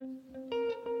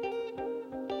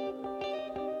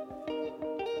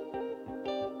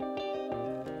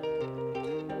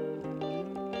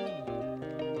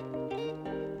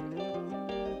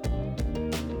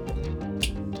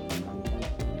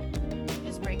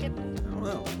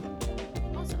know.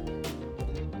 Awesome.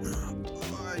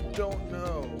 I don't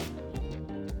know.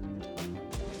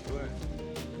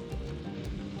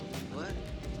 What?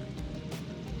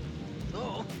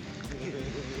 Oh.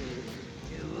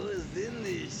 What was in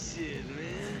this shit,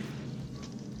 man?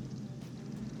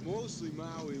 Mostly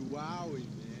Maui Wowie,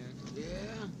 man. Yeah?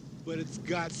 But it's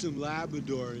got some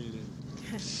Labrador in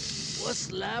it.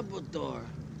 What's Labrador?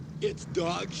 It's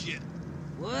dog shit.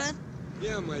 What?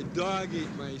 Yeah, my dog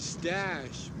ate my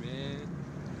stash, man.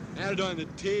 I had it on the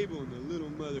table and the little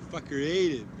motherfucker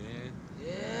ate it, man.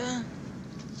 Yeah?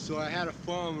 So I had to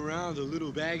follow him around the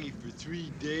little baggie for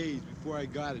 3 days before I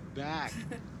got it back.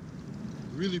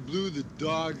 Really blew the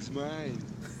dog's mind.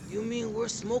 You mean we're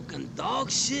smoking dog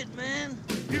shit, man?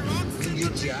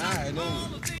 I know.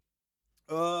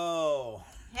 Oh.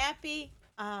 Happy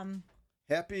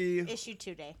Happy issue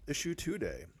 2 day. Issue 2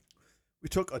 day. We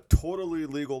took a totally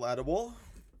legal edible,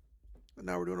 and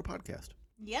now we're doing a podcast.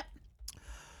 Yep.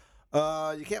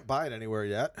 You can't buy it anywhere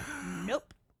yet.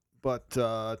 Nope. But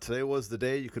today was the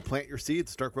day you could plant your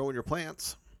seeds, start growing your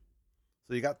plants.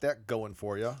 So you got that going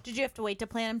for you. Did you have to wait to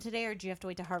plant them today, or did you have to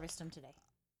wait to harvest them today?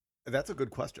 That's a good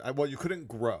question. Well, you couldn't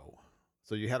grow,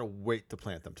 so you had to wait to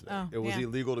plant them today. Oh, it was yeah.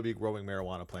 illegal to be growing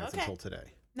marijuana plants Okay. until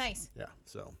today. Nice. Yeah,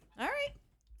 so All right.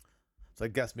 I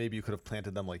guess maybe you could have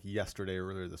planted them like yesterday or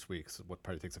earlier this week, so what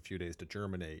probably takes a few days to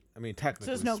germinate. I mean, technically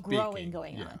So there's no speaking, growing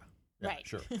going yeah, on. Yeah, Right.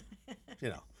 sure. You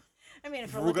know. I mean,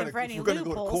 if we're looking for any if we're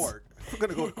loopholes. Go to court, if we're going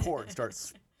to go to court and start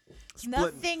splitting.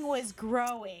 Nothing was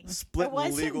growing. Splitting I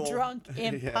wasn't legal, drunk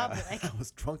in yeah, public. I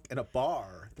was drunk in a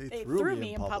bar. They They threw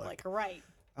me in public. Right.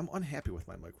 I'm unhappy with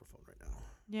my microphone right now.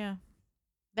 Yeah.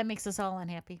 That makes us all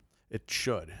unhappy. It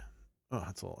should. Oh,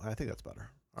 that's all. I think that's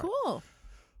better. All right. Cool.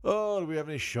 Oh, do we have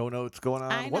any show notes going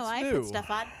on? I know. What's I new? put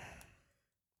stuff on.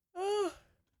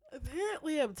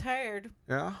 Apparently, I'm tired.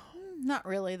 Yeah. Not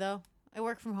really, though. I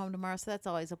work from home tomorrow, so that's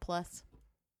always a plus.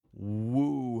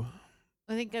 Woo.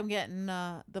 I think I'm getting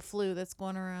the flu that's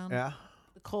going around. Yeah.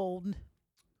 The cold.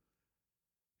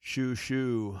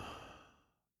 Shoo.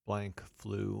 Blank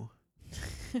flu.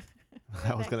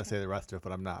 I was gonna say the rest of it,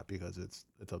 but I'm not because it's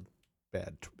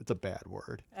a bad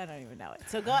word. I don't even know it.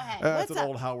 So go ahead. That's What's an up?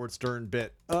 old Howard Stern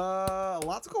bit.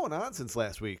 Lots going on since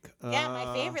last week. Yeah,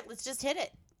 my favorite. Let's just hit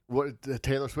it. What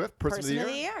Taylor Swift, Person of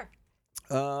the Year?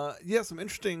 Yeah, some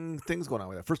interesting things going on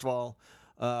with that. First of all,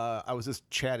 I was just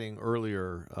chatting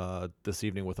earlier this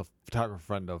evening with a photographer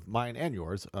friend of mine and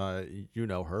yours. You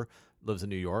know her, lives in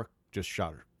New York, just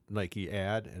shot her Nike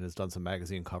ad and has done some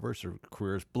magazine covers. Her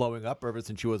career's blowing up ever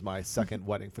since she was my second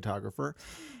wedding photographer.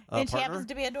 And she partner. happens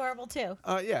to be adorable, too.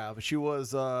 Yeah, but she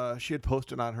had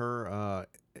posted on her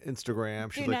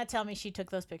Instagram. Do not tell me she took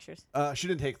those pictures. She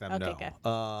didn't take them. Okay,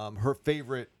 no. Her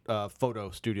favorite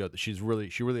photo studio that she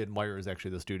really admires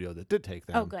actually the studio that did take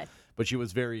them. Oh, good. But she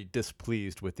was very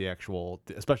displeased with the actual,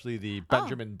 especially the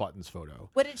Benjamin Buttons photo.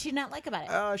 What did she not like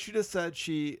about it? She just said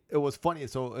it was funny.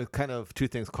 So it kind of two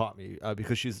things caught me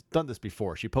because she's done this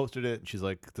before. She posted it and she's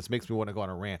like, "This makes me want to go on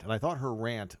a rant." And I thought her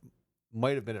rant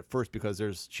might have been at first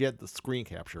because she had the screen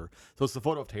capture. So it's the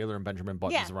photo of Taylor and Benjamin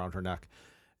Buttons around her neck.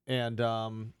 And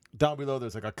down below,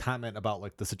 there's like a comment about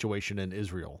like the situation in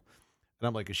Israel. And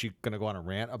I'm like, is she going to go on a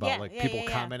rant about people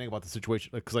commenting about the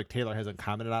situation? Because like Taylor hasn't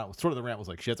commented on it. Sort of the rant was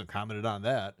like, she hasn't commented on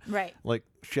that. Right. Like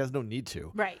she has no need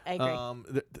to. Right. I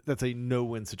agree. That's a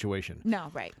no-win situation.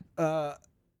 No, right.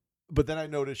 But then I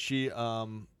noticed she had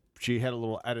a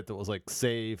little edit that was like,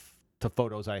 save to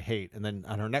photos I hate. And then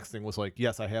on her next thing was like,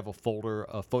 yes, I have a folder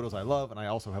of photos I love. And I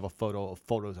also have a photo of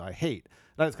photos I hate.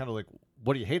 And I was kind of like,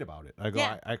 what do you hate about it? I go,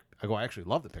 I actually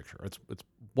love the picture. It's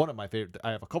one of my favorite. I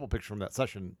have a couple pictures from that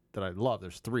session that I love.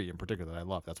 There's 3 in particular that I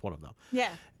love. That's one of them. Yeah.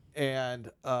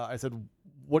 And I said,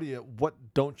 what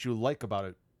don't you like about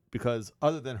it? Because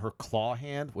other than her claw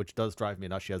hand, which does drive me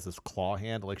nuts, she has this claw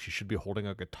hand like she should be holding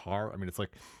a guitar. I mean,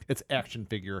 it's action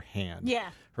figure hand. Yeah.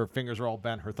 Her fingers are all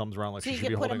bent. Her thumbs are on like so she should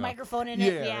be holding holding a microphone in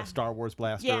it. Yeah, a Star Wars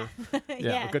blaster. Yeah.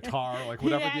 Yeah, a guitar, like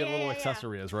whatever the little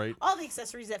accessory is, right? All the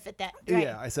accessories that fit that. Right.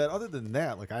 Yeah, I said other than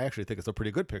that, like I actually think it's a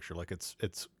pretty good picture. Like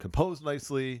it's composed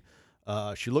nicely.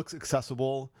 She looks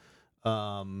accessible.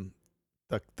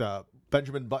 The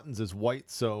Benjamin Buttons is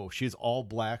white, so she's all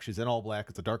black. She's in all black.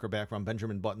 It's a darker background.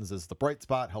 Benjamin Buttons is the bright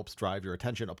spot, helps drive your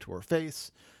attention up to her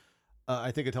face. I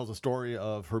think it tells a story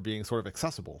of her being sort of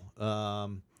accessible.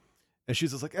 And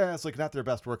she's just like, it's like not their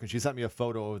best work. And she sent me a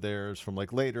photo of theirs from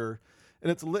like later, and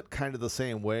it's lit kind of the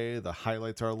same way. The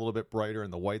highlights are a little bit brighter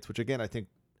and the whites, which again I think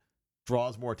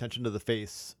draws more attention to the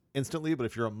face instantly. But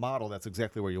if you're a model, that's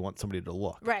exactly where you want somebody to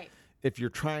look. Right. If you're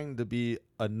trying to be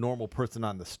a normal person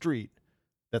on the street,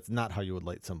 that's not how you would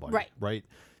light somebody. Right.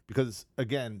 because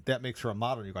again, that makes her a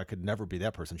model. You go, I could never be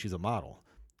that person. She's a model,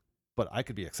 but I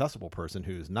could be an accessible person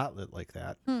who's not lit like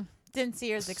that. Didn't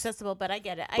see her as accessible, but I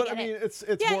get it. But I mean, it's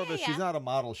Yeah, more of yeah, a she's yeah. not a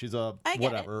model. She's a I get it.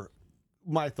 whatever.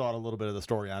 My thought, a little bit of the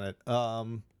story on it.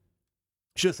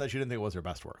 She just said she didn't think it was her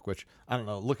best work, which I don't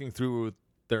know. Looking through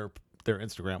their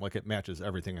Instagram, like it matches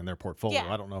everything in their portfolio.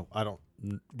 Yeah. I don't know. I don't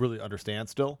really understand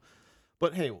still.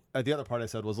 But hey, the other part I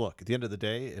said was, look, at the end of the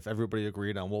day, if everybody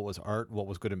agreed on what was art, what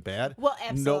was good and bad, Well,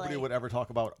 absolutely. nobody would ever talk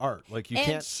about art. Like you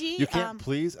And can't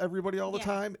please everybody all the yeah.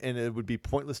 time, and it would be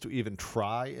pointless to even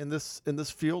try in this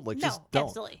field. Like No, just don't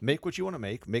absolutely. make what you want to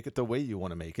make it the way you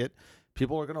want to make it.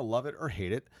 People are gonna love it or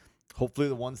hate it. Hopefully,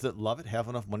 the ones that love it have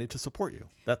enough money to support you.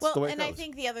 That's the way it and goes. I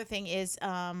think the other thing is,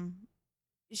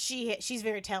 she's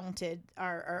very talented.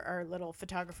 Our little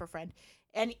photographer friend,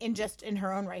 and in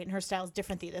her own right, and her style is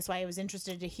different. That's why I was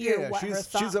interested to hear what her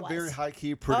thought she's a was. very high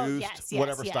key produced yes,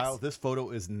 whatever yes. style. This photo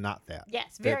is not that.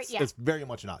 Yes, very. It's very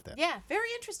much not that. Yeah, very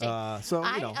interesting. So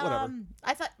whatever.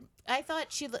 I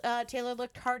thought she Taylor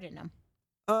looked hard in them.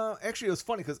 Actually, it was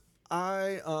funny because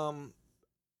I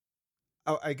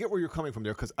get where you're coming from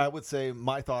there, because I would say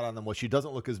my thought on them was she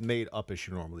doesn't look as made up as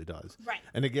she normally does. Right.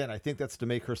 And again, I think that's to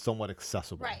make her somewhat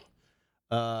accessible.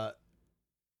 Right.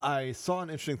 I saw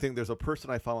an interesting thing. There's a person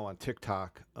I follow on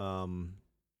TikTok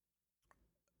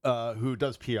who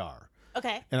does PR.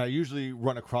 Okay. And I usually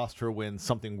run across her when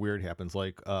something weird happens,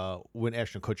 like when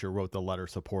Ashton Kutcher wrote the letter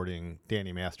supporting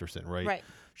Danny Masterson, right? Right.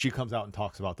 She comes out and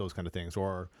talks about those kind of things.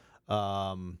 Or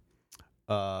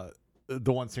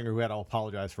the one singer who had to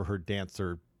apologize for her dance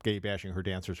or gay bashing her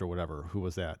dancers or whatever. Who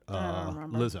was that? I don't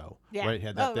remember. Lizzo. Yeah. Right?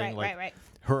 Had that thing. Right.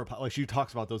 Her, like, she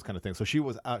talks about those kind of things. So she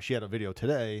was out, she had a video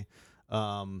today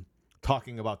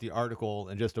talking about the article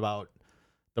and just about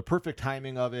the perfect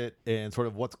timing of it and sort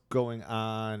of what's going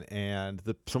on and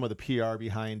some of the PR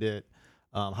behind it,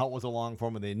 how it was a long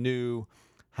form and they knew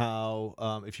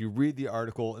how if you read the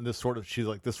article, and she's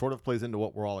like, this sort of plays into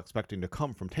what we're all expecting to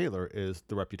come from Taylor, is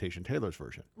the Reputation Taylor's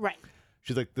version. Right.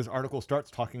 She's like, this article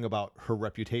starts talking about her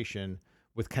reputation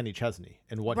with Kenny Chesney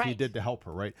and what he Right. did to help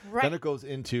her, right? Right. Then it goes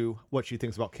into what she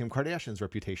thinks about Kim Kardashian's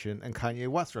reputation and Kanye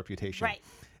West's reputation. Right.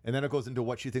 And then it goes into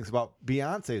what she thinks about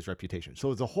Beyonce's reputation.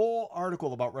 So it's a whole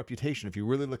article about reputation if you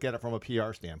really look at it from a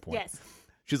PR standpoint. Yes.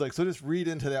 She's like, so just read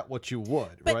into that what you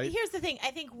would, But right? here's the thing. I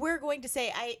think we're going to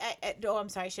say, I'm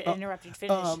sorry, I should have interrupted.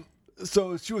 Finish.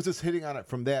 So she was just hitting on it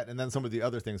from that, and then some of the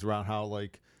other things around how,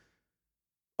 like,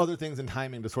 other things in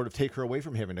timing to sort of take her away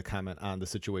from having to comment on the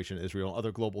situation in Israel,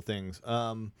 other global things.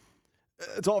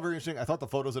 It's all very interesting. I thought the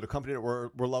photos that accompanied it were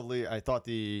lovely. I thought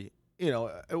it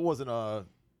wasn't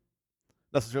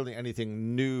necessarily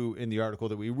anything new in the article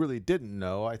that we really didn't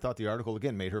know. I thought the article,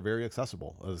 again, made her very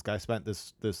accessible. This guy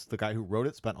the guy who wrote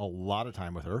it spent a lot of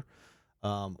time with her,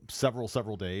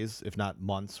 several days, if not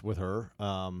months, with her,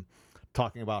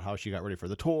 talking about how she got ready for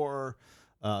the tour,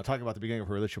 talking about the beginning of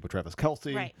her relationship with Travis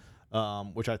Kelce. Right.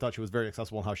 Which I thought she was very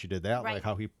accessible in how she did that. Right. Like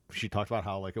how she talked about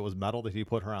how, like, it was metal that he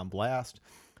put her on blast,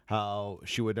 how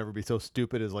she would never be so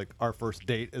stupid as, like, our first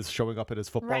date is showing up at his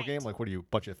football Right. game. Like, what are you,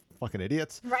 bunch of fucking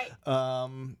idiots? Right.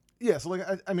 Yeah, so, like,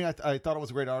 I thought it was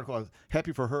a great article. I was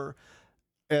happy for her.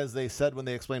 As they said when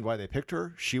they explained why they picked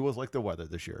her, she was like the weather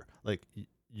this year. Like,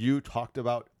 you talked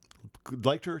about,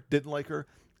 liked her, didn't like her.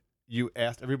 You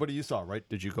asked everybody you saw, right?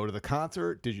 Did you go to the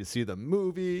concert? Did you see the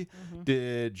movie? Mm-hmm.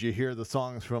 Did you hear the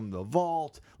songs from the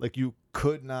vault? Like, you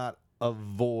could not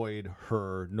avoid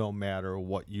her no matter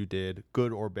what you did,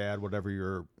 good or bad, whatever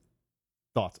your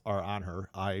thoughts are on her.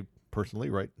 I personally,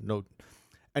 right? No,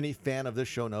 any fan of this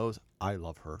show knows I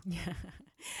love her. Yeah.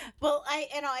 Well,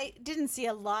 I didn't see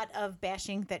a lot of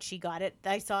bashing that she got it.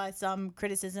 I saw some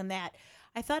criticism that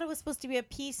I thought it was supposed to be a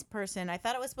peace person. I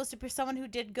thought it was supposed to be someone who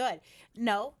did good.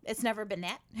 No, it's never been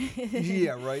that.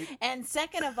 Yeah, right. And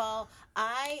second of all,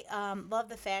 I love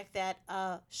the fact that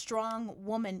a strong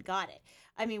woman got it.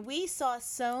 I mean, we saw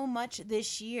so much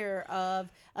this year of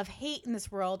hate in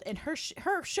this world, and her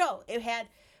show, it had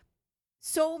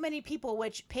so many people,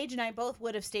 which Paige and I both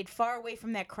would have stayed far away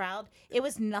from that crowd. It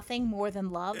was nothing more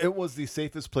than love. It was the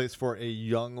safest place for a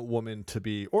young woman to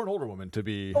be, or an older woman to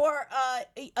be. Or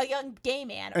a young gay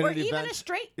man, At or an even event, a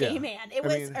straight yeah. gay man.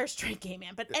 Or straight gay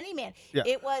man, but any man. Yeah.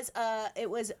 It was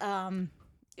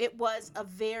a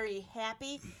very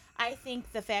happy. I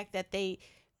think the fact that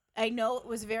I know it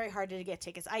was very hard to get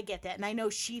tickets. I get that, and I know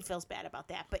she feels bad about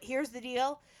that. But here's the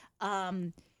deal: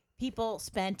 people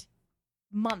spent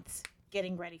months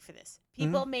getting ready for this.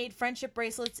 People made friendship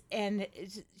bracelets and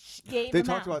gave They them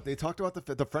talked out.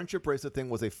 about the friendship bracelet thing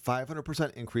was a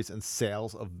 500% increase in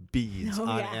sales of beads Oh,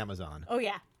 on yeah. Amazon. Oh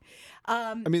yeah.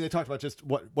 I mean, they talked about just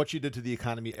what she did to the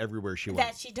economy everywhere she went.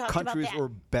 That she talked about Countries that. were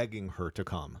begging her to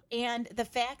come. And the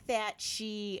fact that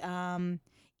she,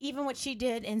 even what she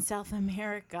did in South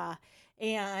America,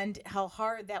 and how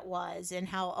hard that was, and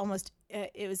how almost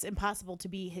it was impossible to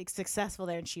be successful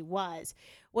there, and she was.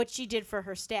 What she did for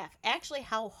her staff, actually,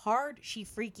 how hard she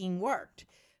freaking worked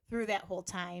through that whole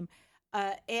time,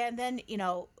 and then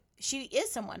she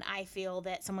is someone I feel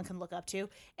that someone can look up to,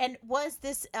 and was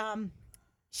this.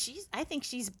 I think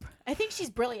she's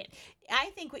brilliant. I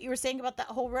think what you were saying about that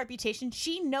whole reputation,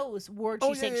 she knows words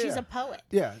she's saying. She's a poet.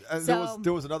 Yeah, So-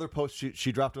 there was another post.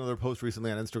 She dropped another post recently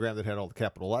on Instagram that had all the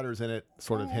capital letters in it,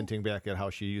 sort of hinting back at how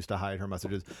she used to hide her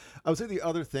messages. I would say the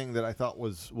other thing that I thought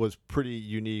was pretty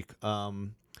unique.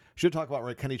 Should talk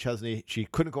about Kenny Chesney. She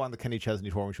couldn't go on the Kenny Chesney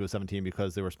tour when she was 17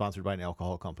 because they were sponsored by an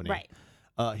alcohol company. Right.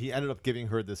 He ended up giving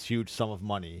her this huge sum of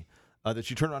money. That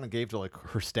she turned around and gave to like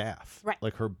her staff, Right.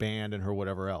 like her band and her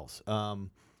whatever else.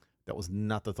 That was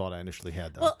not the thought I initially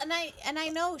had, though. Well, and I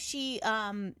know she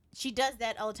does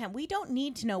that all the time. We don't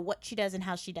need to know what she does and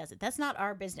how she does it. That's not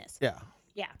our business. Yeah.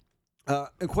 Yeah.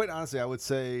 And quite honestly, I would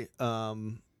say,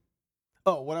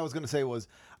 what I was going to say was,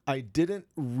 I didn't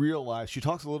realize she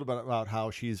talks a little bit about how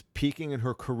she's peaking in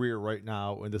her career right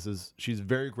now, and she's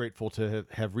very grateful to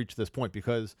have reached this point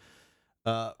because.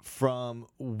 From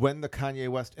when the Kanye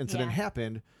West incident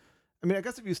happened, I mean, I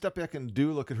guess if you step back and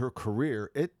do look at her career,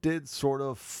 it did sort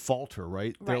of falter,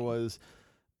 right? There was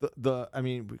I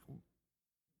mean,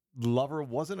 Lover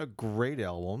wasn't a great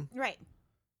album. Right.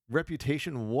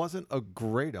 Reputation wasn't a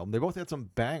great album. They both had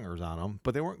some bangers on them,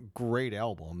 but they weren't great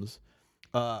albums.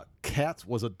 Cats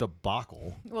was a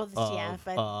debacle. Well,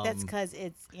 but that's because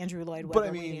it's Andrew Lloyd Webber. But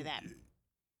I we mean, knew that.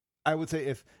 I would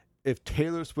say if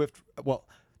Taylor Swift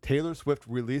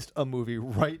released a movie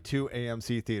right to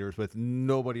AMC theaters with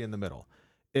nobody in the middle.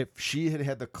 If she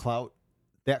had the clout,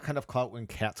 that kind of clout when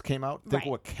Cats came out, think of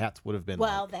what Cats would have been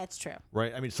Well, like. that's true.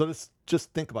 Right? I mean, so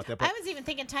just think about that. But, I was even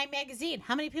thinking Time Magazine.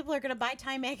 How many people are going to buy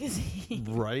Time Magazine?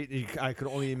 right? I could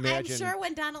only imagine. I'm sure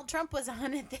when Donald Trump was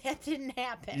on it, that didn't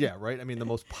happen. Yeah, right? I mean, the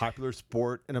most popular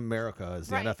sport in America is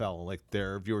the Right. NFL. Like,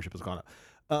 their viewership has gone up.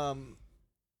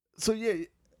 So, yeah,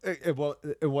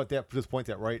 what this point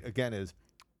that, right, again, is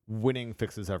winning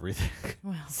fixes everything.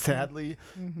 Well, Sadly,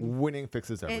 winning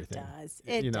fixes everything. It does.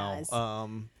 It does.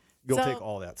 You'll So, take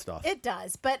all that stuff. It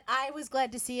does. But I was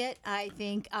glad to see it. I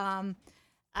think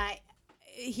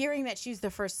hearing that she's the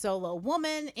first solo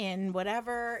woman in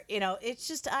whatever, it's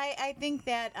just I think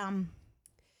that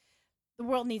the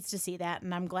world needs to see that,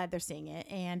 and I'm glad they're seeing it.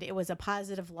 And it was a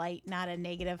positive light, not a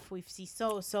negative. We see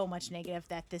so much negative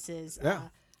that this is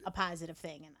a positive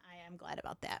thing, and I am glad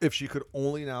about that. If she could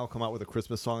only now come out with a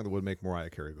Christmas song that would make Mariah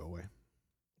Carey go away.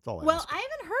 That's all I Well, ask. I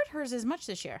haven't heard hers as much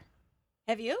this year.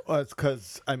 Have you? Well, it's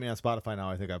because, I mean, on Spotify now,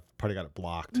 I think I've probably got it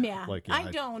blocked. Yeah. Like, I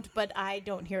don't, but I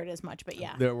don't hear it as much. But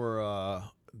yeah. There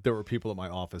were people at my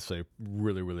office say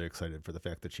really, really excited for the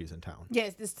fact that she's in town.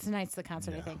 Yes, tonight's the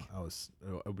concert, I think. I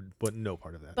would, but no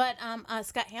part of that. But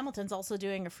Scott Hamilton's also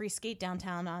doing a free skate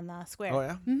downtown on the square. Oh,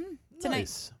 yeah? Mm-hmm.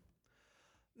 Tonight.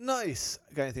 Nice.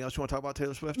 Got anything else you want to talk about,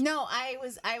 Taylor Swift? No, I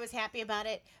was happy about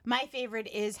it. My favorite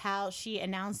is how she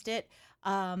announced it.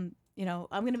 I'm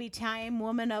going to be Time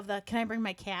Woman of the. Can I bring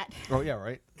my cat? Oh, yeah,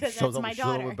 right. 'Cause Shows that's up, my shows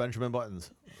up daughter. with Benjamin Buttons.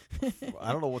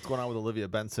 I don't know what's going on with Olivia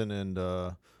Benson and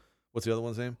what's the other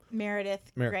one's name?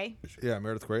 Meredith Mer- Grey. Yeah,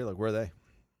 Meredith Grey. Like, where are they?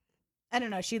 I don't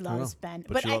know. She loves Ben,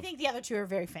 but but she I loves- think the other two are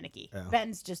very finicky. Yeah.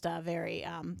 Ben's just a very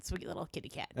sweet little kitty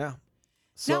cat. Yeah.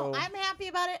 So, No, I'm happy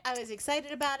about it. I was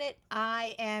excited about it.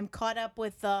 I am caught up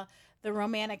with the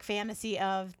romantic fantasy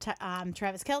of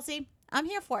Travis Kelce. I'm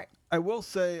here for it. I will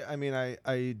say, I mean,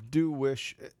 I do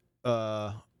wish,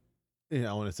 and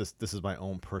it's just, this is my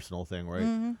own personal thing, right?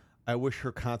 Mm-hmm. I wish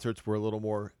her concerts were a little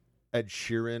more Ed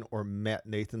Sheeran or Matt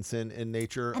Nathanson in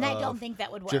nature. And I don't think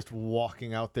that would work. Just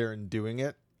walking out there and doing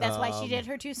it. That's why she did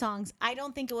her 2 songs. I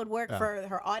don't think it would work for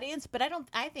her audience, but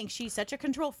I think she's such a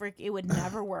control freak, it would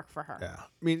never work for her. Yeah. I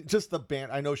mean, just the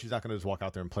band. I know she's not going to just walk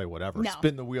out there and play whatever. No.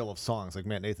 Spin the wheel of songs like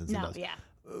Matt Nathanson No, does. yeah.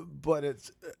 But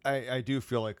I do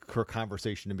feel like her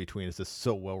conversation in between is just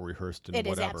so well rehearsed and It is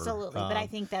whatever. absolutely, but I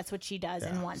think that's what she does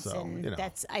and wants, so, and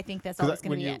I think that's 'Cause always going to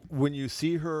when be you it. when you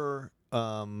see her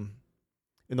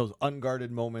in those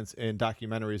unguarded moments in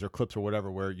documentaries or clips or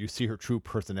whatever, where you see her true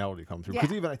personality come through.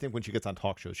 Because Yeah. even I think when she gets on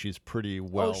talk shows, she's pretty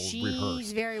well she's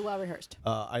rehearsed. very well rehearsed.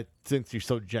 I think she's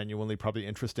so genuinely probably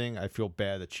interesting. I feel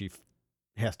bad that she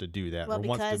has to do that Well, or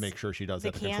wants to because make sure she does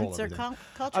The that to control cancer everything.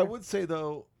 culture. I would say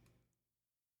though,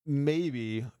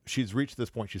 maybe she's reached this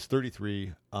point. She's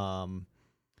 33.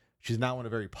 She's now in a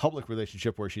very public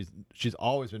relationship where she's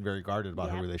always been very guarded about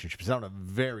her Yep. relationship. She's now in a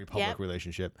very public Yep.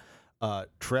 relationship.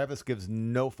 Travis gives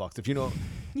no fucks. If you know,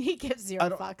 He gives zero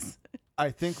fucks. I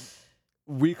think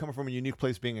we come from a unique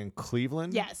place being in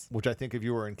Cleveland. Yes. Which I think if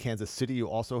you were in Kansas City, you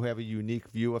also have a unique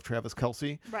view of Travis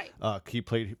Kelce. Right. He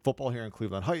played football here in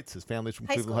Cleveland Heights. His family's from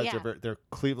High Cleveland school, Heights. yeah. They're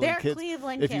Cleveland They're kids.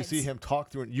 Cleveland if kids. you see him talk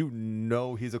through it, you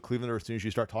know he's a Clevelander as soon as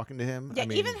you start talking to him. Yeah, I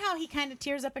mean, even how he kind of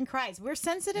tears up and cries. We're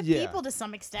sensitive Yeah. people to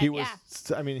some extent. he was.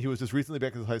 Yeah. I mean, he was just recently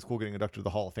back in high school getting inducted to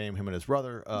the Hall of Fame. Him and his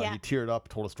brother. Yeah. He teared up,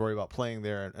 told a story about playing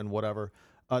there and whatever.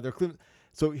 They're Cleveland.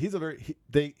 So he's a very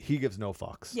he gives no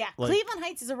fucks. Yeah. Like, Cleveland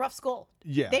Heights is a rough school.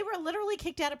 Yeah. They were literally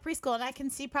kicked out of preschool, and I can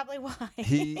see probably why.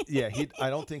 I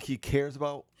don't think he cares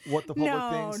about what the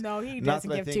public thinks. No, he Not doesn't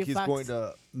that I give think two he's fucks. going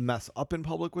to mess up in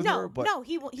public with No, her, but no,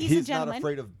 he's a gentleman. not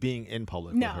afraid of being in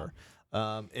public No. with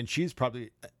her. And she's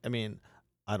probably, I mean,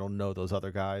 I don't know those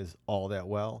other guys all that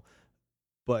well,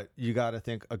 but you got to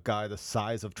think a guy the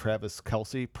size of Travis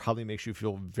Kelce probably makes you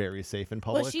feel very safe in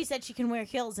public. Well, she said she can wear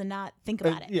heels and not think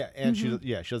about it. Yeah, and she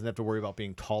doesn't have to worry about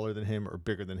being taller than him or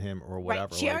bigger than him or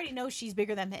whatever. Right. She already knows she's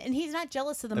bigger than him, and he's not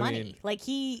jealous of the money. mean, Like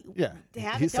he, Yeah,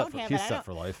 have he's it, don't set for, have he's it. I set don't-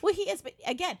 for life. Well, he is, but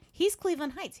again, he's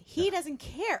Cleveland Heights. He doesn't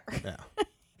care.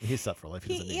 Yeah, he's set for life.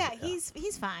 He doesn't need it.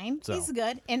 He's fine. So. He's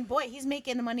good, and boy, he's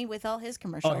making the money with all his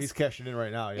commercials. Oh, he's cashing in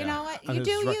right now. Yeah. You know what? On You his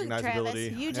do you, Travis.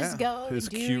 recognizability. You just Yeah. go His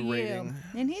and do Q you. rating.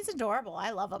 And he's adorable.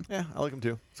 I love him. Yeah, I like him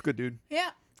too. It's a good dude.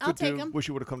 Yeah, I'll Good take dude. him. Wish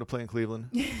he would have come to play in Cleveland.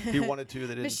 He wanted to. They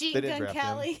didn't. Machine they didn't Gun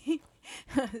draft him.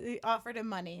 Kelly offered him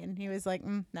money, and he was like,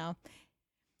 no.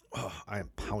 Oh, I am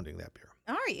pounding that beer.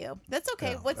 Are you? That's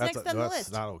okay. Yeah, What's that's next a- on the that's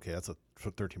list? not okay. That's a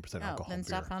 13% Oh, alcohol then beer.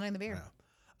 stop pounding the beer.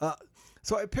 Yeah.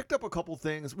 So I picked up a couple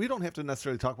things. We don't have to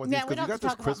necessarily talk about these Yeah, we because don't we have got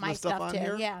to this talk about my Christmas stuff stuff on too.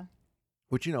 here, Yeah.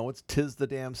 which it's 'tis the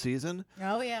damn season.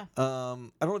 Oh yeah. I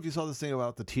don't know if you saw this thing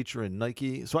about the teacher in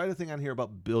Nike. So I had a thing on here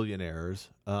about billionaires,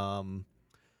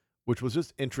 which was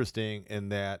just interesting in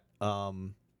that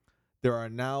there are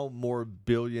now more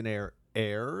billionaire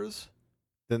heirs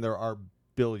than there are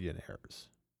billionaires.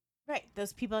 Right.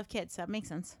 Those people have kids. So that makes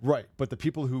sense. Right, but the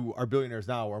people who are billionaires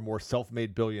now are more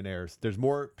self-made billionaires. There's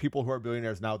more people who are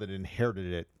billionaires now that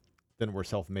inherited it than were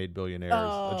self-made billionaires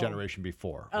a Oh. generation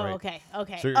before. Oh, right? okay.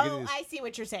 Okay. So you're getting these- I see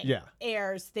what you're saying. Yeah.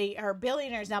 Heirs. They are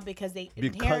billionaires now because they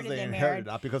Because inherited they their inherited, marriage.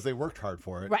 not because they worked hard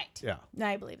for it. Right. Yeah. No,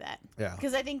 I believe that. Yeah.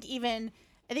 Because I think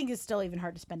it's still even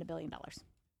hard to spend $1 billion.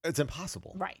 It's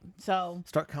impossible. Right. So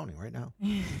Start counting right now.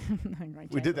 we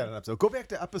We did that in an episode. Go back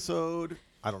to episode,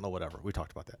 I don't know, whatever. We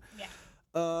talked about that.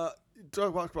 Yeah. Talk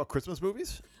about Christmas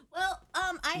movies? Well,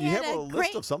 I You had have a great,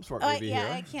 list of some sort maybe yeah,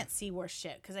 here. I can't see worse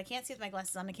shit because I can't see with my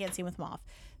glasses on. I can't see with them off.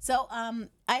 So, I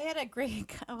had a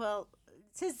great. Well,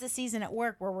 this is the season at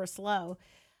work where we're slow,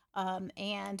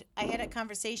 and I had a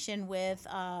conversation with.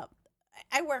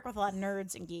 I work with a lot of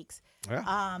nerds and geeks.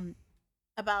 Yeah.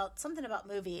 About something about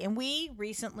movie, and we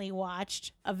recently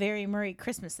watched A Very Merry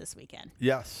Christmas this weekend.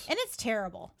 Yes. And it's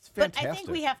terrible. It's But I think fantastic.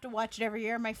 we have to watch it every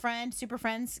year. My super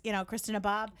friends, Kristen and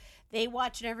Bob, they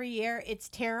watch it every year. It's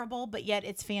terrible, but yet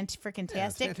it's Yeah, it's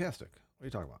fantastic. fantastic. What are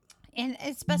you talking about? And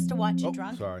it's best to watch it Oh,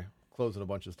 drunk. sorry. Closing a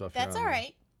bunch of stuff. That's here all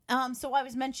on right. So I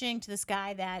was mentioning to this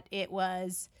guy that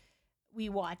we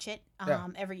watch it Yeah.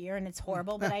 every year, and it's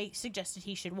horrible, but I suggested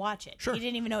he should watch it. Sure. He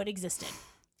didn't even know it existed.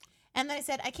 And then I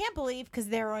said, I can't believe, because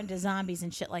they're into zombies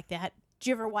and shit like that. Did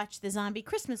you ever watch the zombie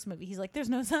Christmas movie? He's like, there's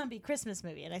no zombie Christmas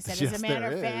movie. And I said, Yes, as a matter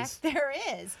there of fact, is. there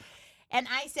is. And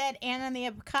I said, and on the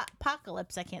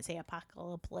apocalypse, I can't say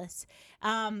apocalypse,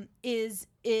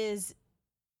 is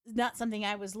not something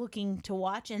I was looking to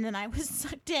watch. And then I was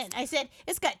sucked in. I said,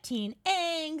 it's got teen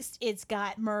angst. It's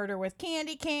got murder with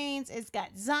candy canes. It's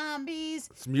got zombies.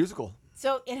 It's a musical.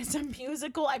 So it's a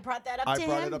musical. I brought that up I to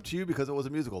brought him. it up to you because it was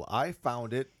a musical. I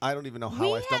found it. I don't even know how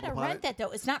We I had stumbled to upon rent it. that, though.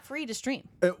 It's not free to stream.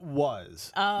 It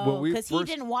was. Oh, When we because he first-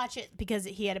 didn't watch it because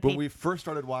he had to pay. When we first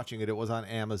started watching it, it was on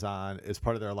Amazon as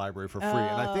part of their library for free.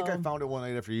 And I think I Oh. found it one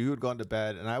night after you had gone to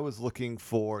bed, and I was looking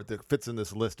for that fits in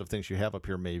this list of things you have up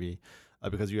here, maybe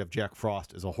because you have Jack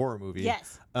Frost as a horror movie.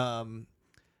 Yes.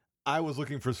 I was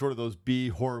looking for sort of those B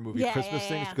horror movie Yeah, Christmas yeah,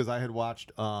 things yeah. because I had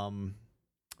watched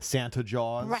Santa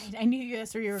Jaws. Right. I knew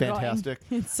that's where you were Fantastic.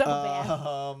 going. It's so bad.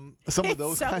 Some of It's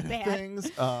those so kind bad. of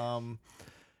things.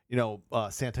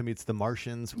 Santa Meets the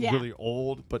Martians, Yeah. really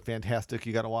old but fantastic.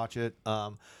 You got to watch it.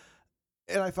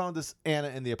 And I found this Anna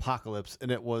in the Apocalypse,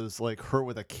 and it was like her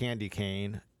with a candy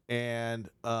cane. And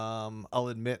I'll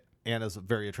admit, Anna's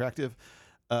very attractive.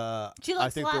 She I looks a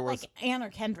think lot there was, like Anne or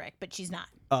Kendrick, but she's not.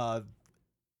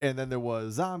 and then there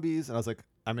was zombies, and I was like,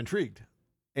 I'm intrigued.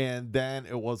 And then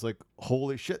it was like,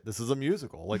 holy shit, this is a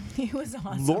musical. Like, It was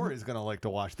awesome. Lori's gonna like to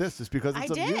watch this just because it's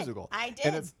I a did. musical. I did.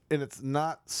 And it's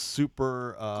not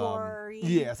super Gory.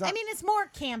 Yeah, it's not, I mean, it's more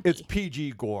campy. it's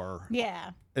PG gore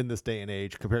yeah. in this day and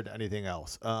age compared to anything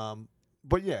else.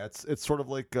 But yeah, it's sort of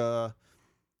like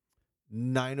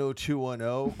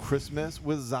 90210 Christmas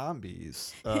with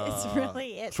zombies. It's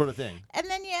really it. Sort of thing. And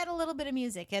then you add a little bit of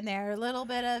music in there, a little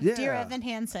bit of Yeah. Dear Evan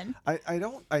Hansen.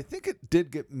 I think it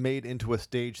did get made into a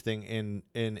stage thing in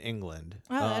England.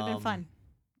 Oh, that'd been fun.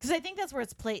 Because I think that's where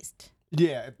it's placed.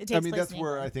 Yeah, It I takes mean place that's in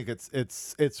where I England.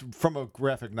 think it's from a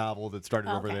graphic novel that started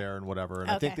over Okay. there and whatever.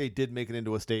 And I think Okay. they did make it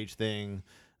into a stage thing.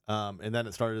 And then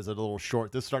it started as a little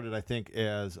short. This started, I think,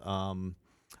 as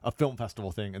a film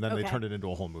festival thing, and then they Okay. turned it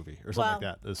into a whole movie or something like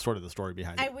Well, that. Is sort of the story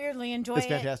behind I it. weirdly enjoy It's it.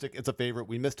 fantastic. It's a favorite.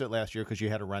 We missed it last year because you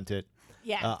had to rent it.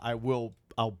 Yeah.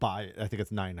 I'll buy it. I think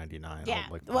it's $9.99. Yeah.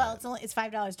 I'll, Well, buy it's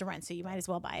 $5 to rent, so you might as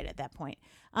well buy it at that point.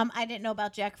 I didn't know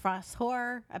about Jack Frost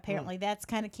Horror. Apparently, that's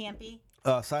kind of campy.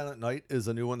 Silent Night is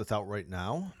a new one that's out right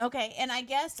now. Okay, and I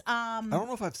guess I don't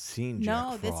know if I've seen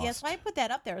no, Jack this Frost. yes, why I put that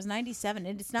up there. It was 97,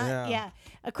 and it's not. Yeah. Yeah,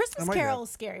 A Christmas might Carol have. is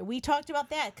scary. We talked about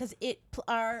that because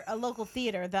our a local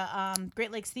theater, the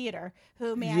Great Lakes Theater,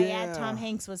 who may I add, Tom Yeah.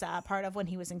 Hanks was a part of when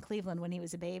he was in Cleveland when he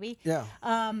was a baby. Yeah.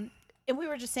 And we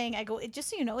were just saying, I go, just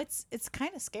so you know, it's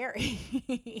kind of scary,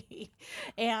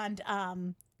 and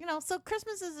so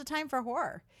Christmas is a time for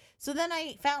horror. So then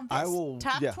I found this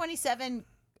top 27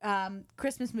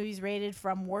 Christmas movies rated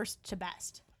from worst to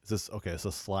best. Is this okay? It's a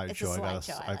slideshow. It's a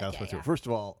slideshow. I I gotta like it, flip through. yeah. First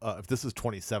of all, if this is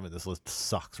 27, this list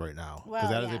sucks right now because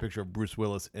Well, that is yeah. a picture of Bruce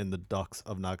Willis in the Ducks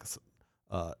of Nuggets.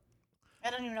 I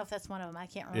don't even know if that's one of them. I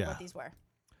can't remember Yeah. what these were.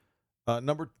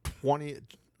 Number 20.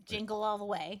 Jingle All the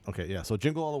Way. Okay, yeah. So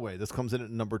Jingle All the Way. This comes in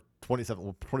at number 27.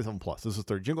 Well, 27 plus. This is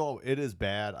 30. Jingle. All, it is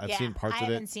bad. I've seen parts I of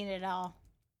haven't it. seen it all.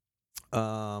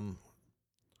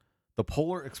 The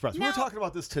Polar Express. We were Now- talking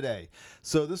about this today.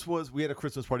 So we had a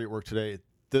Christmas party at work today.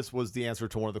 This was the answer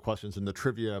to one of the questions in the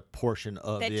trivia portion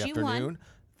of That the you won. afternoon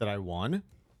that I won.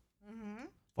 Mm-hmm.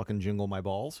 Fucking jingle my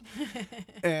balls.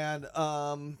 And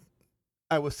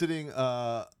I was sitting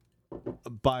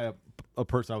by a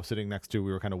person I was sitting next to.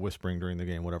 We were kind of whispering during the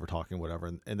game, whatever, talking,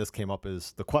 whatever. And this came up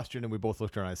as the question, and we both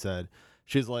looked at her, and I said,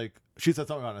 she said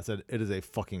something about it, and I said, it is a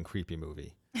fucking creepy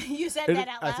movie. You said It- that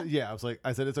out I loud? said, yeah,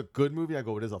 I said, it's a good movie. I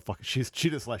go, it is a fucking, she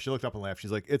just laughed. She looked up and laughed.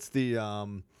 She's like, it's the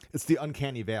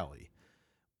uncanny valley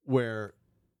where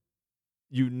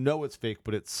you know it's fake,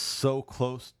 but it's so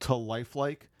close to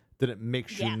lifelike that it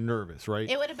makes Yeah. you nervous, right?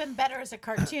 It would have been better as a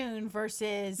cartoon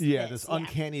versus Yeah, this. this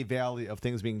uncanny valley of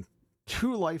things being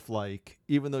too lifelike,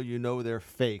 even though you know they're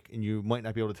fake and you might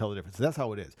not be able to tell the difference. That's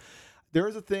how it is. There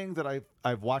is a thing that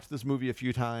I've watched this movie a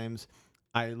few times.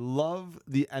 I love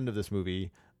the end of this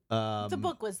movie. The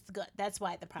book was good. That's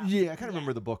why the problem. Yeah, I kind of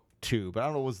remember the book too, but I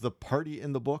don't know, was the party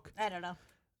in the book? I don't know.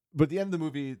 But at the end of the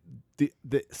movie,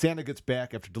 the Santa gets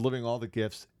back after delivering all the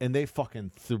gifts, and they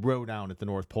fucking throw down at the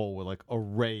North Pole with like a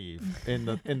rave in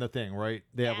the thing, right?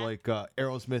 They have Yeah. like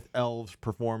Aerosmith elves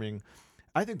performing.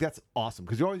 I think that's awesome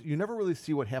because you never really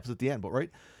see what happens at the end, but right,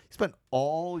 you spent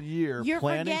all year You're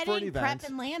planning for an forgetting event. Prep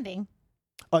and Landing.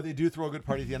 They do throw a good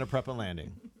party at the end of Prep and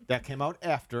Landing. That came out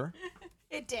after.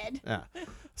 It did. Yeah.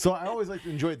 So I always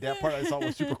enjoyed that part. I thought it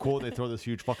was super cool. They throw this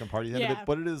huge fucking party at the end of Yeah. it,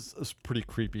 but it is a pretty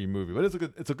creepy movie. But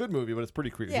it's a good movie, but it's pretty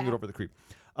creepy. You can Yeah. get over the creep.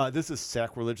 This is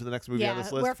Sacrilege, the next movie on Yeah,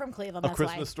 this list. we're from Cleveland. A That's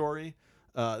Christmas why. Story.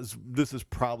 This is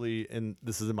probably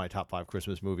this is in my top 5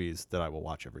 Christmas movies that I will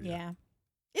watch every year. Yeah.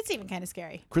 It's even kind of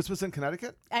scary. Christmas in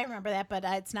Connecticut? I remember that, but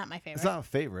it's not my favorite. It's not a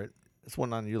favorite. It's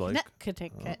one on you like.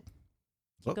 Connecticut. Oh.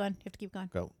 Keep going. You have to keep going.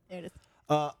 Go. There it is.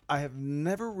 I have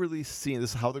never really seen this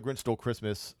is How the Grinch Stole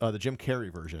Christmas, the Jim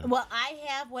Carrey version. Well, I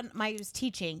have when I was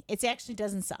teaching. It actually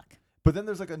doesn't suck. But then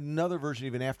there's another version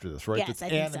even after this, right? Yes, That's I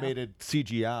think so. animated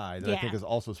CGI that I think Yeah. is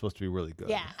also supposed to be really good.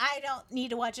 Yeah, I don't need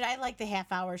to watch it. I like the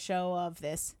half-hour show of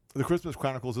this. The Christmas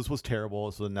Chronicles. This was terrible.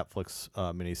 This was a Netflix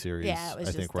miniseries. Yeah, it was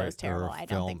I just think, it right? was terrible. Or I don't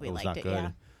film. think we it was liked not it.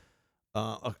 good.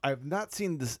 Yeah. I've not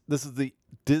seen this. This is the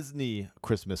Disney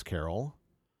Christmas Carol.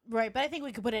 Right, but I think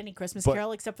we could put any Christmas But-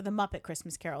 Carol except for the Muppet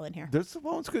Christmas Carol in here. There's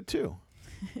one that's good too.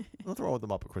 Nothing wrong with the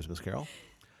Muppet Christmas Carol.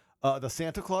 The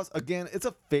Santa Claus again. It's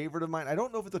a favorite of mine. I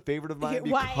don't know if it's a favorite of mine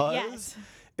Why? because Yes.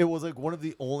 it was like one of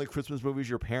the only Christmas movies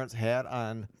your parents had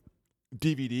on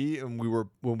DVD, and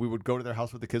when we would go to their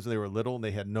house with the kids when they were little, and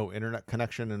they had no internet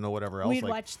connection and no whatever else. We'd like,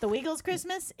 watch The Wiggles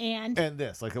Christmas and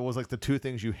this, like it was like the two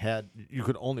things you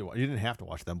could only watch. You didn't have to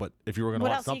watch them, but if you were going to What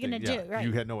watch else are you something, gonna do? Right.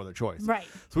 you had no other choice. right.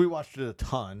 So we watched it a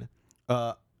ton.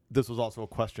 This was also a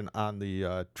question on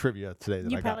the trivia today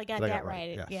that You I probably got got that I that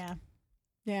right. Yes. Yeah.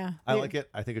 Yeah. I like it.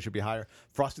 I think it should be higher.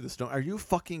 Frosty the Snow. Are you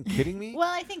fucking kidding me? Well,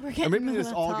 I think we're or getting maybe a they just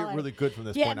little all taller. get really good from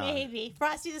this Yeah, point on. maybe.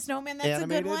 Frosty the Snowman, that's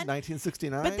Animated, a good one.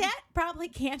 1969. But that probably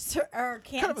cancel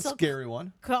kind of a scary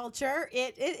one. culture.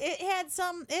 It had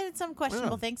some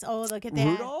questionable Yeah. things. Oh, look at that.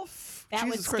 Rudolph. That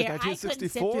Jesus was Christ, scary. I couldn't sit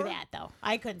 1964. through that though.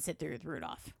 I couldn't sit through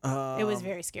Rudolph. It was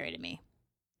very scary to me.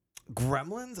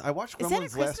 Gremlins. I watched Is that a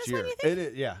Gremlins last Christmas year. one, you think? It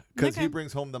is, yeah, because he Okay.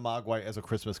 brings home the Mogwai as a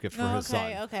Christmas gift for his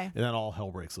son. Okay. And then all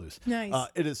hell breaks loose. Nice.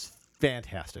 It is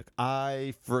fantastic.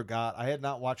 I forgot. I had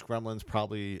not watched Gremlins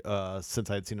probably since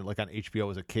I had seen it like on HBO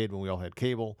as a kid when we all had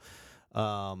cable.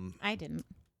 I didn't.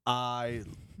 I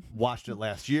watched it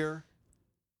last year.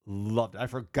 Loved it. I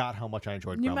forgot how much I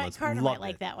enjoyed You Gremlins. might Carter Loved might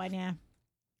like it. that one, yeah.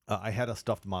 I had a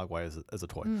stuffed Mogwai as a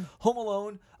toy. Home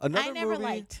Alone, another I never movie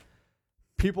liked.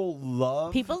 people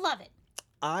love. People love it.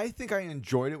 I think I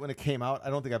enjoyed it when it came out. I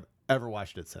don't think I've ever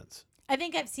watched it since. I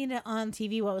think I've seen it on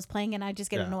TV while it was playing, and I just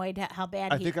get Yeah. annoyed at how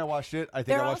bad I think I watched it. I think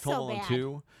They're I watched all Home so Alone bad.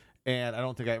 2, and I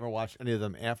don't think I ever watched any of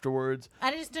them afterwards.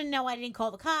 I just didn't know. I didn't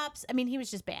call the cops. I mean, he was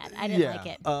just bad. I didn't like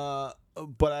it.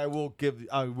 But I will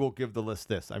give the list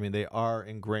this. I mean, they are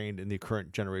ingrained in the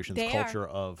current generation's They are. culture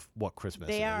of what Christmas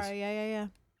They is. are. Yeah.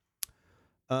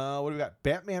 What do we got?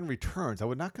 Batman Returns. I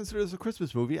would not consider this a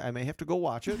Christmas movie. I may have to go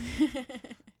watch it.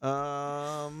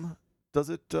 Does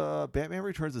it? Batman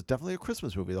Returns is definitely a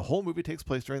Christmas movie. The whole movie takes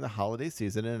place during the holiday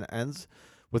season and it ends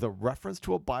with a reference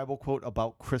to a Bible quote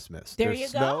about Christmas. There There's you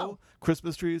snow, go.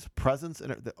 Christmas trees, presents,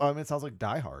 and it sounds like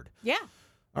Die Hard. Yeah.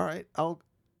 All right, I'll.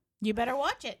 You better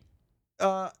watch it.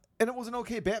 And it was an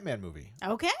okay Batman movie.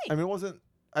 Okay. I mean, it wasn't.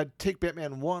 I'd take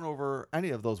Batman 1 over any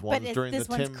of those ones during this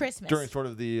the one's Christmas. during sort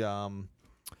of the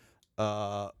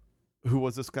who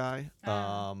was this guy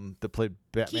that played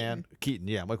Batman? Keaton,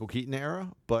 yeah, Michael Keaton era.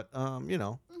 But all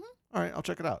right, I'll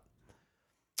check it out.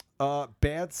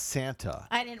 Bad Santa.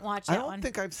 I didn't watch I that don't one.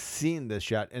 think I've seen this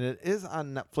yet, and it is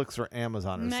on Netflix or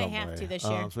Amazon or Might somewhere. have to this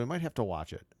year. So we might have to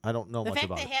watch it. I don't know The much fact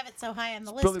about they it. have it so high on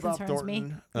the list Billy Bob concerns me.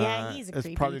 Thornton. Yeah, he's a It's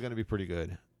creepy. probably going to be pretty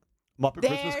good. Muppet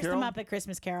Christmas There's the Carol. Muppet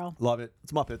Christmas Carol. Love it.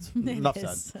 It's Muppets. It Enough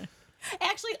is. said.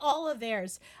 Actually, all of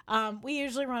theirs. We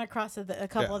usually run across a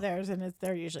couple Yeah. of theirs, and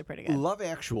they're usually pretty good. Love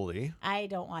Actually. I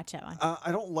don't watch that one.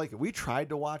 I don't like it. We tried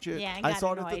to watch it. Yeah, and I got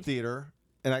saw it at the annoyed. theater,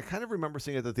 and I kind of remember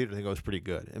seeing it at the theater. I think it was pretty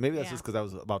good, and maybe that's Yeah. just because I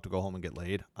was about to go home and get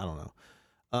laid. I don't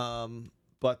know.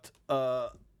 But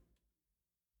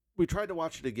we tried to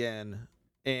watch it again,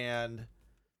 and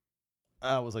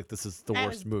I was like, "This is the I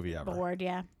worst was movie ever." Bored,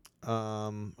 yeah.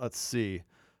 Let's see,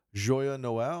 Joyeux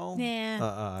Noel. Yeah,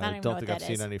 I even know don't what think I've that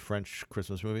seen is. any French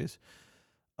Christmas movies.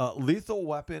 Lethal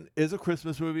Weapon is a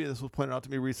Christmas movie. This was pointed out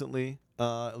to me recently.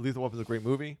 Lethal Weapon is a great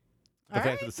movie. The All fact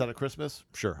right. that it's set at Christmas,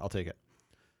 sure, I'll take it.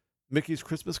 Mickey's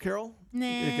Christmas Carol. Nah.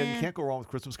 Again, you can't go wrong with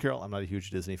Christmas Carol. I'm not a huge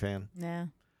Disney fan. Nah.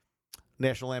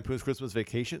 National Lampoon's Christmas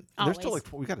Vacation. They're still Always.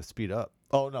 like, we got to speed up.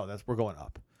 Oh no, we're going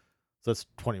up. So that's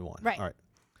 21. Right. All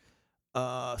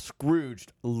right.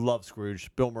 Scrooged. Love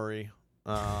Scrooged. Bill Murray.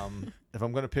 If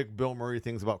I'm going to pick Bill Murray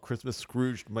things about Christmas,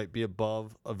 Scrooged might be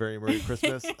above A Very Merry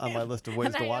Christmas on my list of ways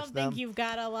And to I watch don't them. think you've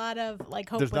got a lot of hope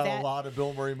There's with not that. a lot of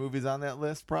Bill Murray movies on that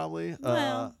list, probably.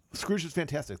 Well. Scrooge is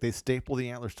fantastic. They staple the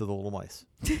antlers to the little mice.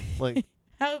 Like,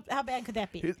 How bad could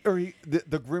that be?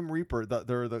 the Grim Reaper,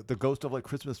 the ghost of like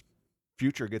Christmas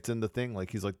Future gets in the thing.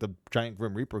 Like he's like the giant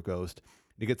Grim Reaper ghost.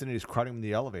 He gets in and he's crowding him in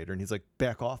the elevator, and he's like,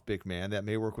 "Back off, big man. That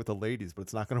may work with the ladies, but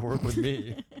it's not going to work with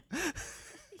me."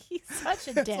 He's such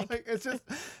a dick.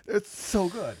 It's so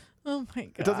good. Oh my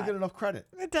god. It doesn't get enough credit.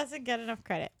 It doesn't get enough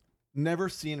credit. Never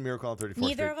seen Miracle on 34th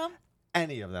Neither Street. of them.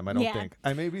 Any of them, I don't Yeah. think.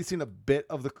 I maybe seen a bit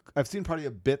of I've seen probably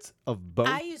a bits of both.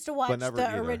 I used to watch never the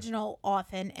either. original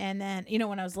often, and then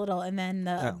when I was little, and then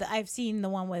I've seen the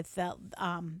one with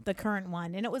the current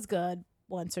one, and it was good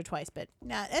once or twice, but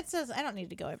nah, it says I don't need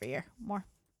to go every year more.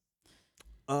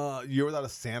 Year Without a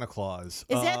Santa Claus.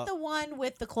 Is that the one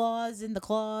with the claws and the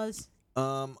claws,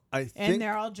 I and think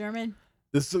they're all German?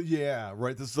 this is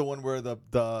right. This is the one where the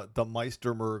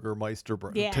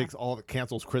Meisterberger Yeah. takes all of it,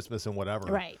 cancels Christmas and whatever.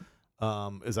 Right.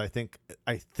 Is I think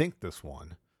this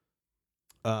one.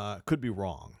 Could be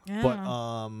wrong, I but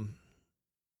don't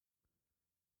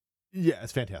yeah,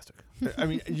 it's fantastic. I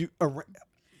mean, a rank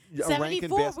and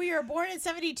 74. bas- We were born in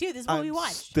 72. This is what we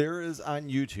watched. There is on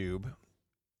YouTube,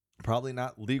 probably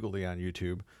not legally on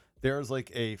YouTube. There's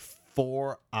like a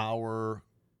 4-hour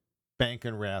Bank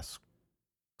and Rask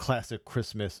classic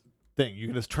Christmas thing. You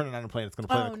can just turn it on and play, and it's going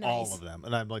to play Oh, like all nice. of them.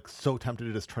 And I'm like so tempted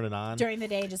to just turn it on. During the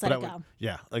day, just But let I it would, go.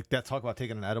 yeah, like that talk about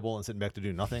taking an edible and sitting back to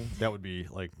do nothing. That would be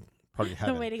like probably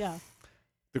heaven. The way to go.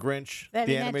 The Grinch, I mean,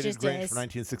 the that animated just Grinch is. from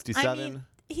 1967. I mean,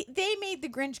 they made the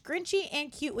Grinch grinchy and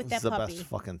cute with This that is the puppy. best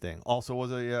fucking thing. Also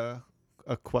was a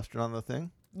a question on the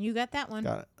thing? You got that one.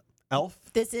 Got it. Elf.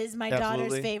 This is my daughter's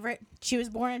Absolutely. favorite. She was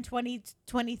born in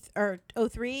 2020 or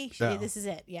 03. Yeah. This is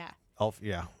it. Yeah. Elf.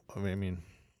 Yeah. I mean,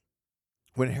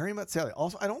 When Harry Met Sally.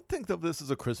 Also, I don't think of this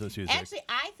as a Christmas music. Actually,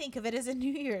 I think of it as a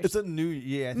New Year's. It's a new.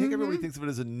 Yeah, I think everybody thinks of it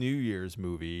as a New Year's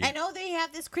movie. I know they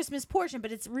have this Christmas portion,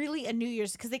 but it's really a New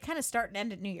Year's because they kind of start and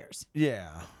end at New Year's. Yeah.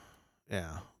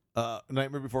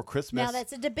 Nightmare Before Christmas. Now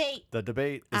that's a debate. The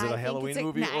debate is I it a think Halloween it's a-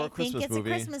 movie no, or a Christmas I think it's movie?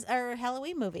 a Christmas or a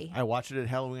Halloween movie. I watch it at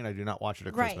Halloween. I do not watch it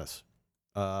at Right. Christmas.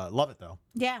 Love it though.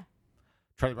 Yeah.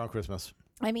 Charlie Brown Christmas.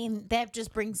 I mean, that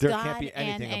just brings There God can't be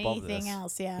and anything above anything this.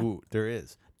 else. Yeah. Ooh, there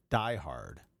is. Die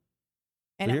Hard.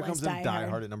 And So it here was comes in Die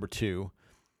Hard at number 2.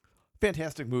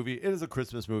 Fantastic movie. It is a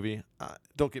Christmas movie.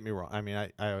 Don't get me wrong. I mean,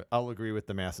 I'll agree with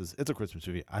the masses. It's a Christmas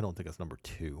movie. I don't think it's number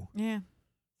 2. Yeah.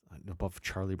 Above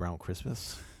Charlie Brown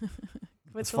Christmas.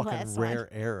 What's It's the fucking last rare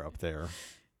one? air up there.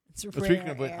 It's But rare speaking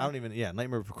of which, air. I don't even. Yeah,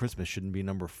 Nightmare Before Christmas shouldn't be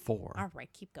number 4. All right,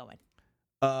 keep going.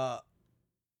 Uh,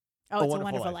 Oh, it's a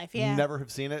Wonderful Life. Yeah. Never have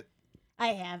seen it. I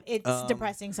have. It's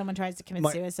depressing. Someone tries to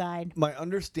commit suicide. My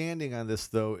understanding on this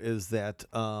though is that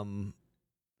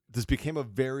this became a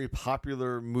very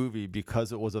popular movie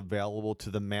because it was available to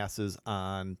the masses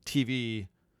on TV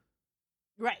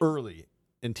Right. early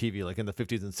in TV, like in the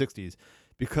 50s and 60s,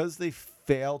 because they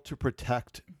failed to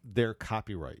protect their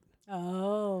copyright.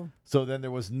 Oh. So then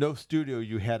there was no studio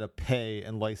you had to pay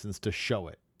and license to show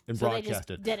it and So they broadcast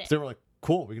just it. did it. So they were like,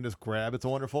 cool, we can just grab It's a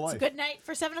Wonderful It's Life. a good night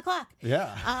for 7:00.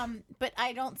 Yeah. But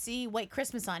I don't see White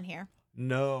Christmas on here.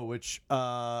 No, which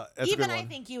that's a Even good I one.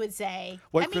 think you would say.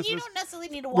 White I mean, you Christmas- don't necessarily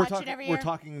need to We're watch talking, it every we're year.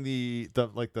 talking the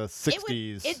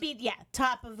 60s. It'd be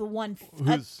top of the one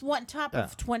top yeah.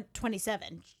 of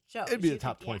 27 shows. It'd be you the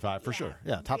top could- 25 for sure.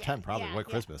 Yeah, top 10 probably. White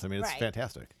Christmas. I mean, it's Right.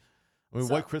 fantastic. I mean,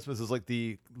 So- White Christmas is like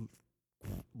the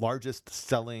largest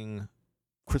selling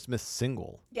Christmas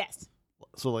single. Yes.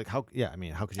 So like how? Yeah, I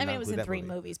mean, how could you? I mean, not it was include in that 3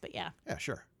 movie? movies, but yeah. Yeah,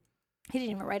 sure. He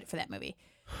didn't even write it for that movie.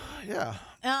 Yeah.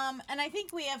 And I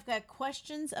think we have got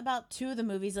questions about 2 of the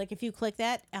movies. Like if you click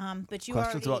that, but you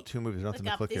Questions already about 2 movies. Nothing click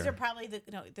to up. click These here. are probably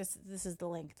this is the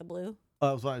link, the blue.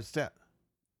 That was my stat.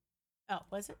 Oh,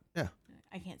 was it? Yeah.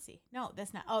 I can't see. No,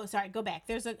 that's not. Oh, sorry. Go back.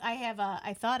 I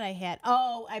thought I had.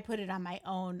 Oh, I put it on my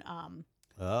own.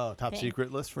 Oh, top Thing.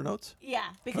 secret list for notes. Yeah,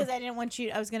 because I didn't want you.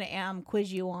 I was going to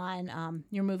quiz you on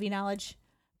your movie knowledge,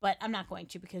 but I'm not going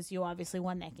to because you obviously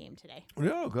won that game today.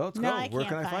 No, go. Let's No, go. I Where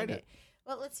can't can I find it?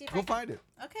 Well, let's see if Go I can. find it.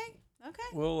 Okay. Okay.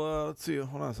 Well, let's see.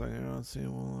 Hold on a second. Let's see.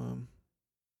 Well,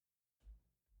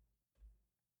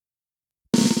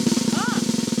 Ah!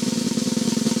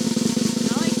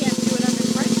 No, I can't do it under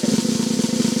pressure.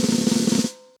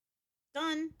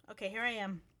 Done. Okay, here I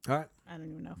am. all right. I don't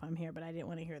even know if I'm here, but I didn't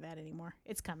want to hear that anymore.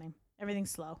 It's coming.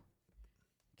 Everything's slow.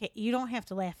 Okay, you don't have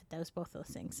to laugh at both those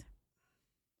things.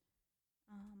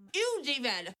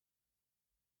 Ujivel.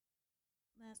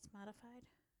 Last modified.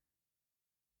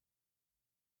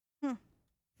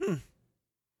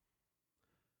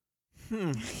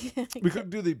 We could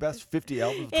do the best 50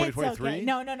 albums of It's 2023. okay.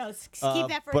 No. Keep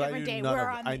that for a but different day. none We're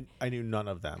of, on. I knew none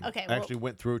of them. Okay, I well- actually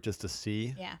went through it just to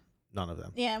see. Yeah. None of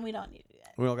them. Yeah, we don't need to do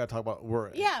that. We don't got to talk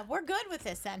about. Yeah, we're good with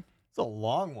this then. It's a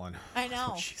long one. I That's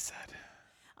what know. she said.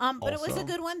 But it was a Also-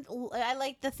 good one. I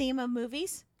like the theme of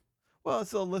movies. Well,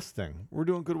 it's a list thing. We're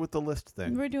doing good with the list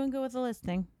thing. We're doing good with the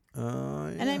listing.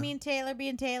 And I Yeah. mean, Taylor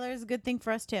being Taylor is a good thing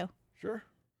for us too. Sure.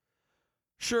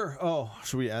 Sure. Oh,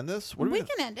 should we end this? What are We gonna-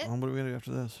 can end it. What are we gonna do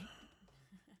after this?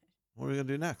 What are we gonna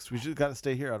do next? We just got to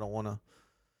stay here. I don't want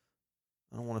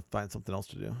to find something else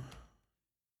to do.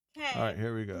 Okay. All right,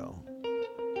 here we go.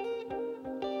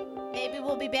 Maybe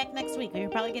we'll be back next week. We're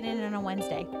probably getting in on a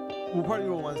Wednesday. We'll probably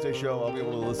do a Wednesday show. I'll be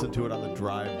able to listen to it on the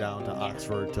drive down to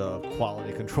Oxford to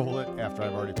quality control it after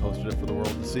I've already posted it for the world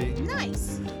to see.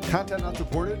 Nice. Content not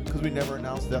supported because we never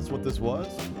announced that's what this was,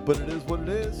 but it is what it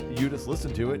is. You just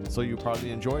listened to it, so you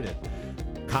probably enjoyed it.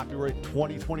 Copyright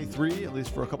 2023, at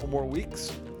least for a couple more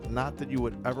weeks. Not that you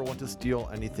would ever want to steal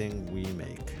anything we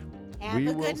make. Have we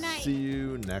a will good night. see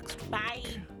you next week. Bye.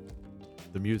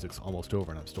 The music's almost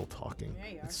over and I'm still talking. There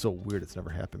you are. It's so weird. It's never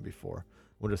happened before. I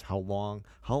wonder just how long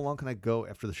can I go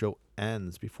after the show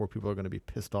ends before people are going to be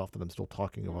pissed off that I'm still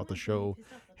talking about the show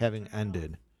having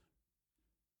ended.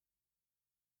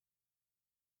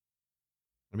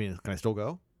 I mean, can I still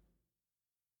go?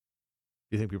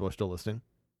 Do you think people are still listening?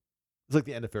 It's like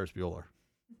the end of Ferris Bueller.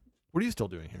 What are you still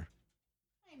doing here?